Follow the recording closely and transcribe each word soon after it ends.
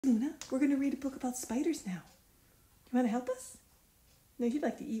Luna, we're going to read a book about spiders now. You want to help us? No, you'd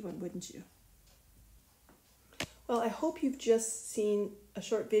like to eat one, wouldn't you? Well, I hope you've just seen a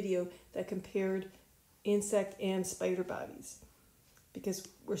short video that compared insect and spider bodies, because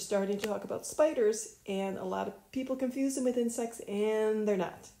we're starting to talk about spiders and a lot of people confuse them with insects and they're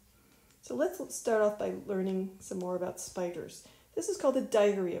not. So let's start off by learning some more about spiders. This is called The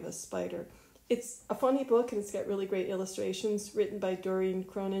Diary of a Spider. It's a funny book and it's got really great illustrations written by Doreen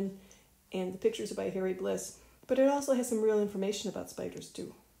Cronin, and the pictures are by Harry Bliss, but it also has some real information about spiders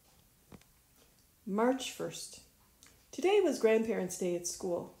too. March 1st. Today was Grandparents' Day at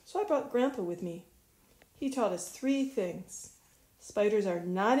school, so I brought Grandpa with me. He taught us 3 things. Spiders are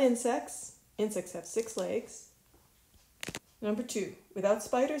not insects. Insects have 6 legs. Number 2, without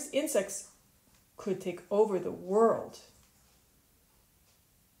spiders, insects could take over the world.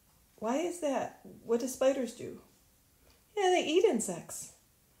 Why is that? What do spiders do? Yeah, they eat insects.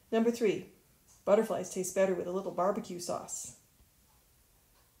 Number 3, butterflies taste better with a little barbecue sauce.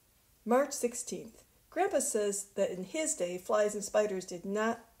 March 16th. Grandpa says that in his day, flies and spiders did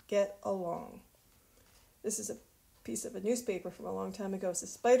not get along. This is a piece of a newspaper from a long time ago. It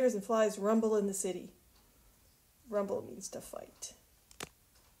says, spiders and flies rumble in the city. Rumble means to fight.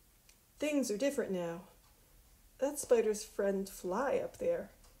 Things are different now. That's spider's friend Fly up there.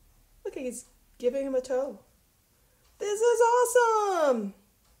 Look, he's giving him a toe. This is awesome!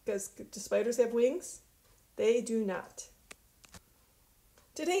 Because do spiders have wings? They do not.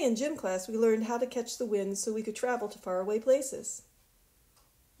 Today in gym class, we learned how to catch the wind so we could travel to faraway places.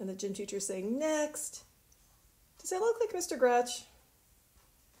 And the gym teacher is saying, next. Does that look like Mr. Gratch?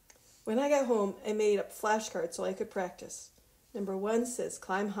 When I got home, I made up flashcards so I could practice. Number 1 says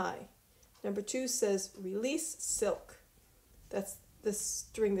climb high. Number 2 says release silk. That's the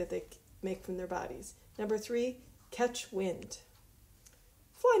string that they make from their bodies. Number 3, catch wind.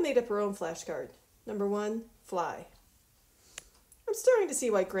 Fly made up her own flashcard. Number 1, fly. I'm starting to see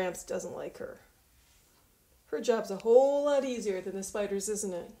why Gramps doesn't like her. Her job's a whole lot easier than the spiders,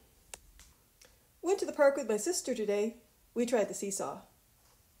 isn't it? Went to the park with my sister today. We tried the seesaw.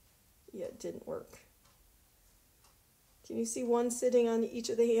 Yeah, it didn't work. Can you see one sitting on each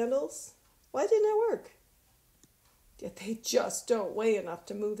of the handles? Why didn't it work? Yeah, they just don't weigh enough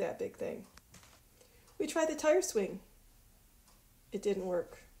to move that big thing. We tried the tire swing. It didn't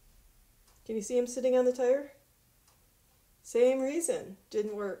work. Can you see him sitting on the tire? Same reason.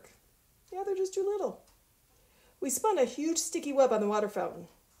 Didn't work. Yeah, they're just too little. We spun a huge sticky web on the water fountain.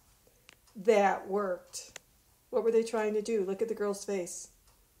 That worked. What were they trying to do? Look at the girl's face.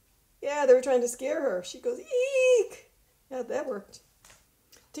 Yeah, they were trying to scare her. She goes, eek! Yeah, that worked.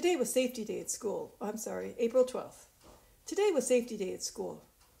 Today was safety day at school. April 12th. Today was safety day at school.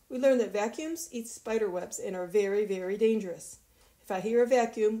 We learned that vacuums eat spider webs and are very, very dangerous. If I hear a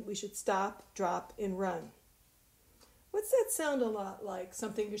vacuum, we should stop, drop, and run. What's that sound a lot like?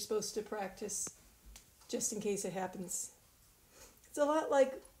 Something you're supposed to practice just in case it happens. It's a lot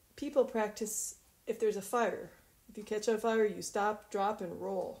like people practice if there's a fire. If you catch on fire, you stop, drop, and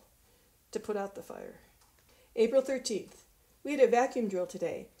roll to put out the fire. April 13th. We had a vacuum drill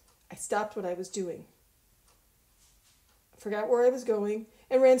today. I stopped what I was doing, forgot where I was going,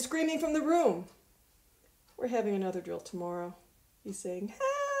 and ran screaming from the room. We're having another drill tomorrow. He's saying,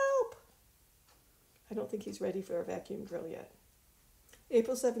 help! I don't think he's ready for a vacuum drill yet.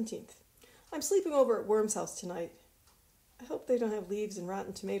 April 17th. I'm sleeping over at Worm's house tonight. I hope they don't have leaves and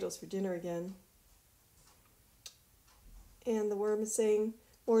rotten tomatoes for dinner again. And the worm is saying,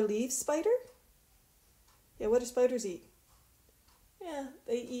 more leaves, spider? Yeah, what do spiders eat? Yeah,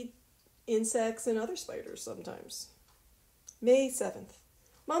 they eat insects and other spiders sometimes. May 7th.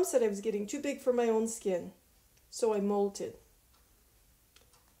 Mom said I was getting too big for my own skin, so I molted.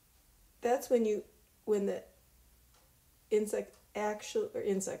 That's when the insect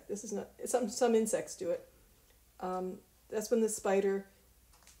this is not, some insects do it. That's when the spider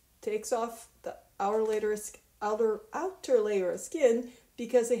takes off the outer layer of skin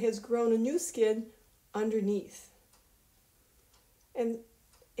because it has grown a new skin underneath.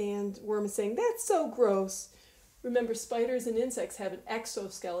 And worm is saying, that's so gross. Remember, spiders and insects have an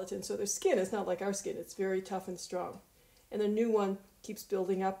exoskeleton, so their skin is not like our skin. It's very tough and strong. And the new one keeps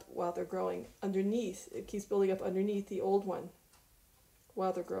building up while they're growing underneath. It keeps building up underneath the old one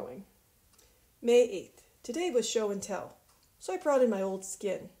while they're growing. May 8th. Today was show and tell, so I brought in my old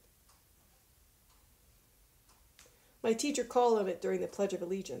skin. My teacher called on it during the Pledge of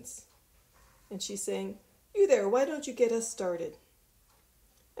Allegiance. And she's saying, you there, why don't you get us started?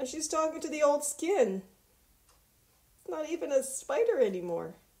 And she's talking to the old skin. It's not even a spider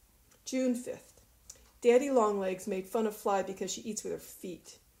anymore. June 5th. Daddy Longlegs made fun of Fly because she eats with her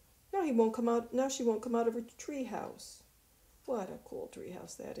feet. Now he won't come out. Now she won't come out of her tree house. What a cool tree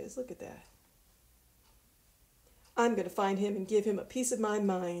house that is. Look at that. I'm going to find him and give him a piece of my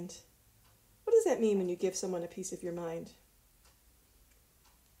mind. What does that mean when you give someone a piece of your mind?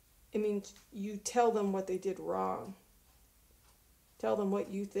 It means you tell them what they did wrong. Tell them what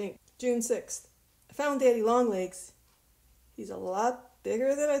you think. June 6th. I found Daddy Longlegs. He's a lot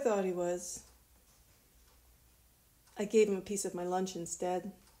bigger than I thought he was. I gave him a piece of my lunch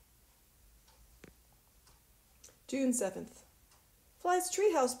instead. June 7th. Fly's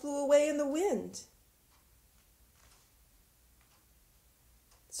treehouse blew away in the wind.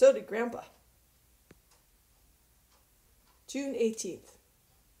 So did Grandpa. June 18th.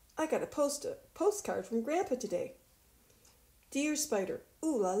 I got a postcard from Grandpa today. Dear Spider,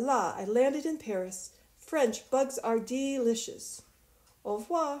 ooh la la, I landed in Paris. French bugs are delicious. Au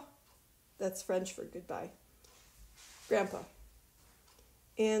revoir. That's French for goodbye. Grandpa.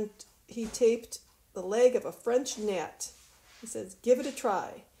 And he taped the leg of a French gnat. He says, give it a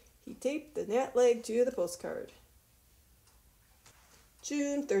try. He taped the gnat leg to the postcard.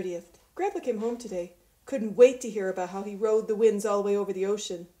 June 30th. Grandpa came home today. Couldn't wait to hear about how he rode the winds all the way over the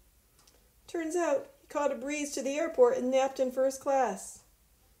ocean. Turns out he caught a breeze to the airport and napped in first class.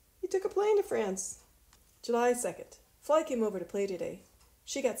 He took a plane to France. July 2nd. Fly came over to play today.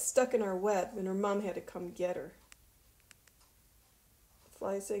 She got stuck in our web and her mom had to come get her.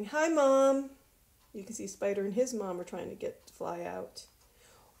 Fly is saying, hi, Mom. You can see Spider and his mom are trying to get Fly out.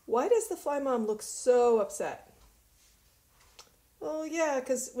 Why does the Fly mom look so upset? Well, yeah,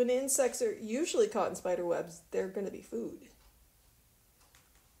 because when insects are usually caught in spider webs, they're going to be food.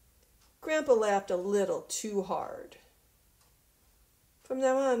 Grandpa laughed a little too hard. From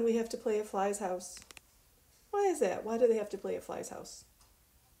now on, we have to play at Fly's house. Why is that? Why do they have to play at Fly's house?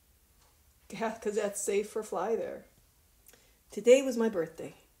 Yeah, because that's safe for Fly there. Today was my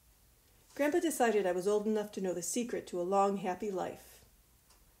birthday. Grandpa decided I was old enough to know the secret to a long, happy life.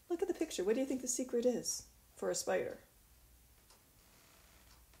 Look at the picture. What do you think the secret is for a spider?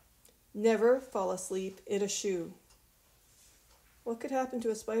 Never fall asleep in a shoe. What could happen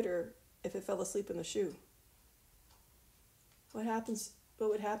to a spider if it fell asleep in the shoe? What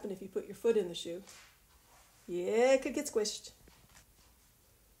would happen if you put your foot in the shoe? Yeah, it could get squished.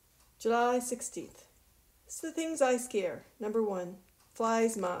 July 16th. It's the things I scare. Number 1,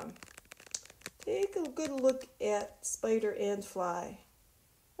 Fly's mom. Take a good look at Spider and Fly.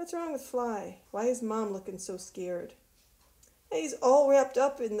 What's wrong with Fly? Why is Mom looking so scared? He's all wrapped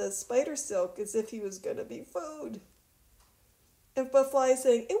up in the spider silk as if he was going to be food. But Fly is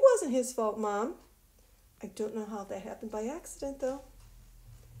saying, it wasn't his fault, Mom. I don't know how that happened by accident, though.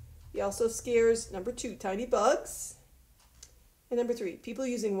 He also scares, number 2, tiny bugs. And number 3, people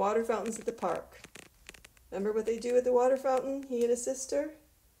using water fountains at the park. Remember what they do at the water fountain, he and his sister?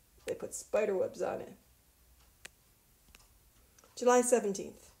 They put spider webs on it. July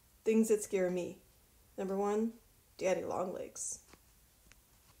 17th, things that scare me. Number 1, Daddy Longlegs.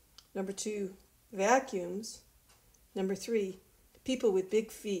 Number 2, vacuums. Number 3, people with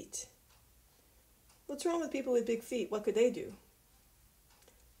big feet. What's wrong with people with big feet? What could they do?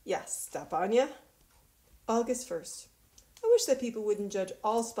 Yes, step on ya. August 1st. I wish that people wouldn't judge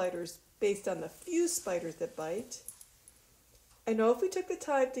all spiders based on the few spiders that bite. I know if we took the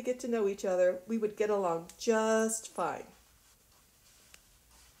time to get to know each other, we would get along just fine.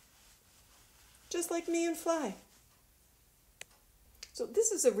 Just like me and Fly. So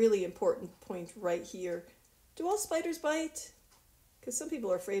this is a really important point right here. Do all spiders bite? Because some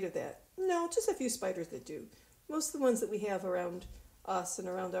people are afraid of that. No, just a few spiders that do. Most of the ones that we have around us and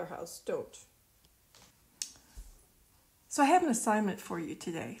around our house don't. So I have an assignment for you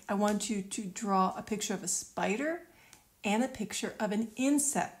today. I want you to draw a picture of a spider and a picture of an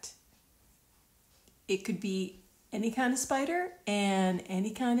insect. It could be any kind of spider and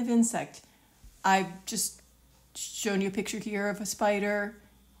any kind of insect. I've just shown you a picture here of a spider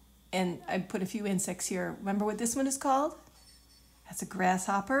and I put a few insects here. Remember what this one is called? That's a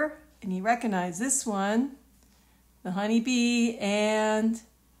grasshopper. And you recognize this one, the honeybee, and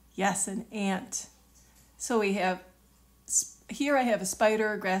yes, an ant. So we have, here I have a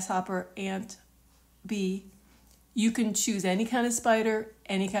spider, grasshopper, ant, bee. You can choose any kind of spider,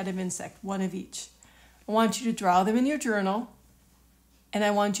 any kind of insect, one of each. I want you to draw them in your journal, and I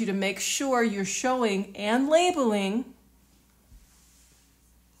want you to make sure you're showing and labeling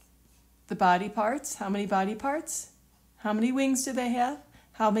the body parts. How many body parts? How many wings do they have?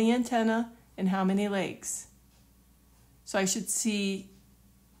 How many antennae? And how many legs? So I should see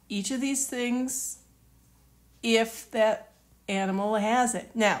each of these things if that animal has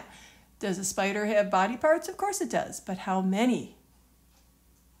it. Now, does a spider have body parts? Of course it does, but how many?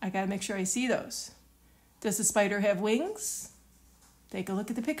 I got to make sure I see those. Does the spider have wings? Take a look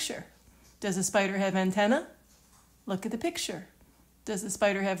at the picture. Does the spider have antenna? Look at the picture. Does the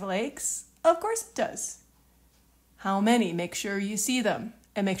spider have legs? Of course it does. How many? Make sure you see them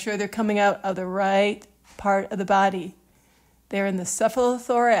and make sure they're coming out of the right part of the body. They're in the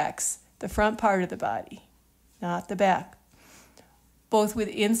cephalothorax, the front part of the body, not the back. Both with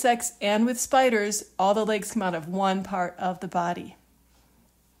insects and with spiders, all the legs come out of one part of the body.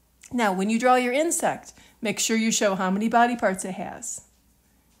 Now, when you draw your insect, make sure you show how many body parts it has.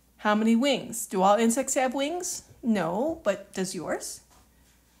 How many wings? Do all insects have wings? No, but does yours?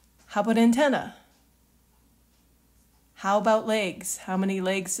 How about antenna? How about legs? How many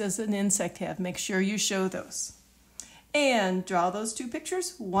legs does an insect have? Make sure you show those. And draw those two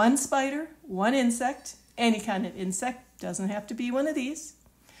pictures, one spider, one insect, any kind of insect, doesn't have to be one of these.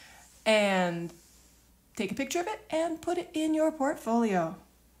 And take a picture of it and put it in your portfolio.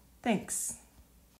 Thanks.